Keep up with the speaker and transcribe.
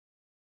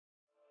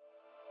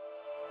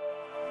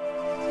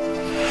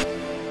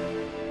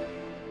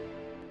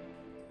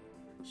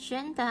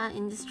Xuanda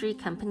Industry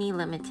Company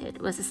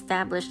Limited was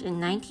established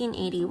in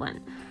 1981,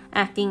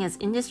 acting as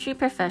industry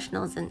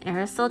professionals in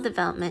aerosol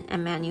development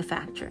and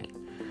manufacturing.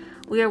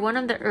 We are one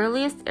of the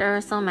earliest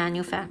aerosol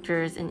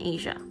manufacturers in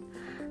Asia.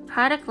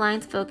 Product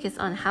lines focus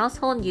on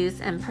household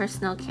use and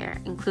personal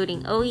care,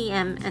 including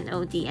OEM and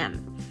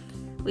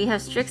ODM. We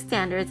have strict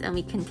standards and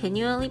we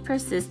continually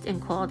persist in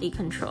quality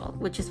control,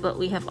 which is what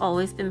we have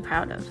always been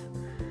proud of.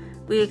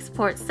 We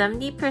export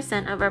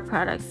 70% of our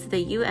products to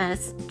the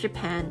US,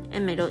 Japan,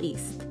 and Middle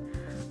East.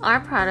 Our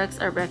products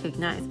are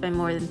recognized by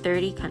more than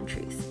 30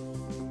 countries.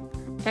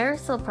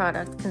 Aerosol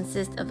products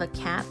consist of a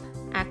cap,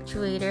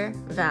 actuator,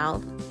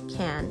 valve,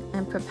 can,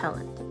 and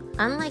propellant.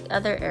 Unlike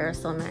other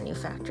aerosol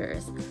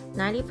manufacturers,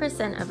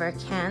 90% of our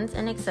cans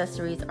and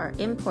accessories are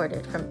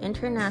imported from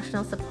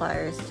international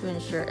suppliers to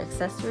ensure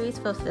accessories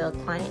fulfill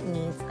client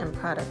needs and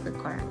product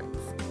requirements.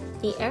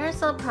 The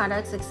aerosol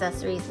products'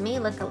 accessories may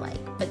look alike,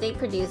 but they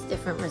produce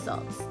different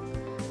results.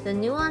 The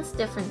nuanced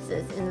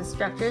differences in the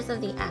structures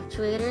of the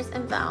actuators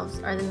and valves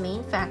are the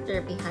main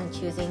factor behind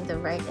choosing the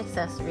right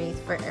accessories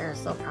for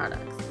aerosol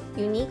products.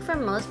 Unique for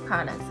most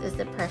products is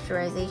the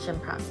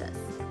pressurization process.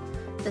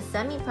 The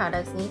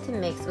semi-products need to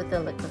mix with the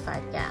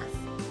liquefied gas.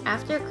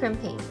 After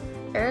crimping,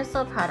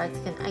 aerosol products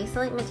can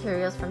isolate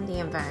materials from the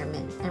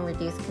environment and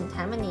reduce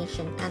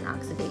contamination and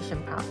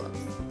oxidation problems.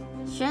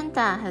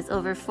 Xuanda has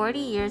over 40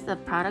 years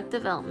of product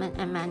development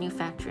and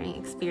manufacturing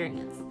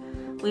experience.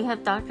 We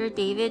have Dr.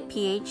 David,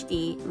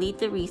 PhD, lead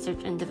the research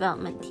and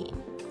development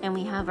team, and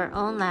we have our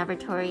own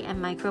laboratory and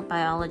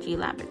microbiology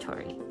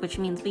laboratory, which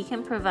means we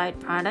can provide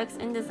products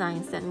and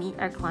designs that meet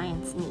our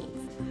clients' needs.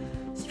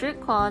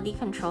 Strict quality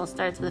control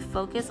starts with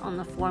focus on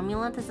the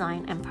formula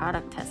design and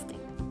product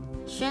testing.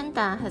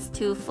 Xuanda has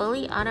 2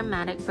 fully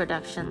automatic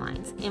production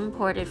lines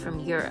imported from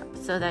Europe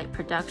so that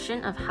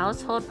production of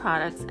household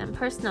products and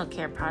personal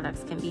care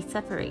products can be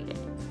separated.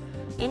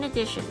 In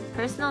addition,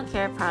 personal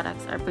care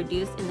products are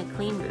produced in the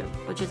clean room,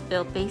 which is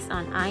built based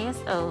on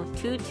ISO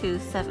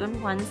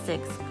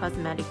 22716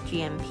 cosmetic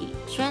GMP.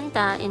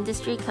 Xuanda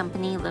Industry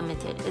Company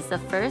Limited is the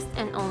first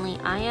and only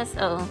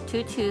ISO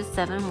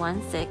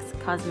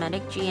 22716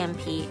 cosmetic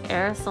GMP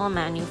aerosol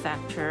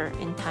manufacturer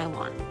in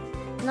Taiwan.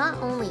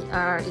 Not only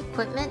are our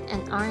equipment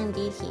and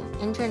R&D team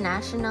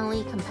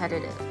internationally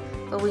competitive,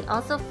 but we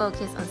also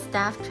focus on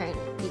staff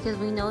training because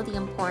we know the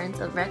importance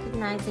of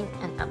recognizing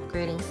and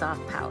upgrading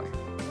soft power.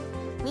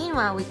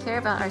 Meanwhile, we care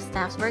about our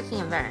staff's working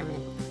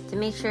environment to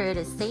make sure it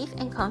is safe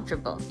and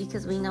comfortable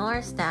because we know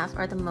our staff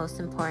are the most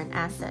important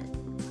asset.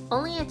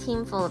 Only a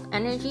team full of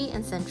energy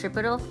and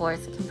centripetal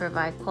force can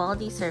provide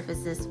quality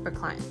services for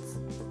clients.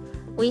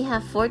 We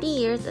have 40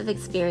 years of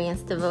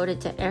experience devoted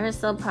to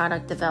aerosol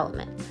product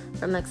development,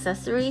 from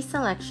accessory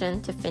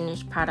selection to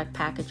finished product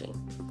packaging.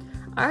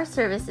 Our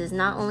services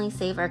not only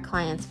save our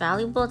clients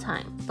valuable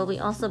time, but we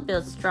also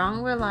build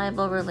strong,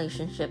 reliable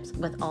relationships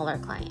with all our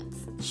clients.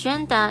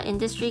 Xuanda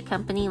Industry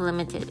Company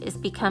Limited is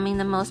becoming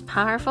the most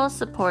powerful,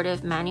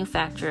 supportive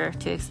manufacturer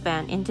to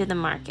expand into the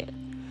market.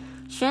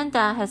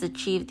 Xuanda has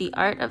achieved the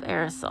art of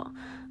aerosol.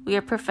 We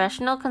are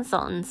professional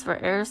consultants for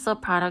aerosol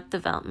product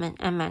development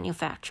and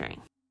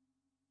manufacturing.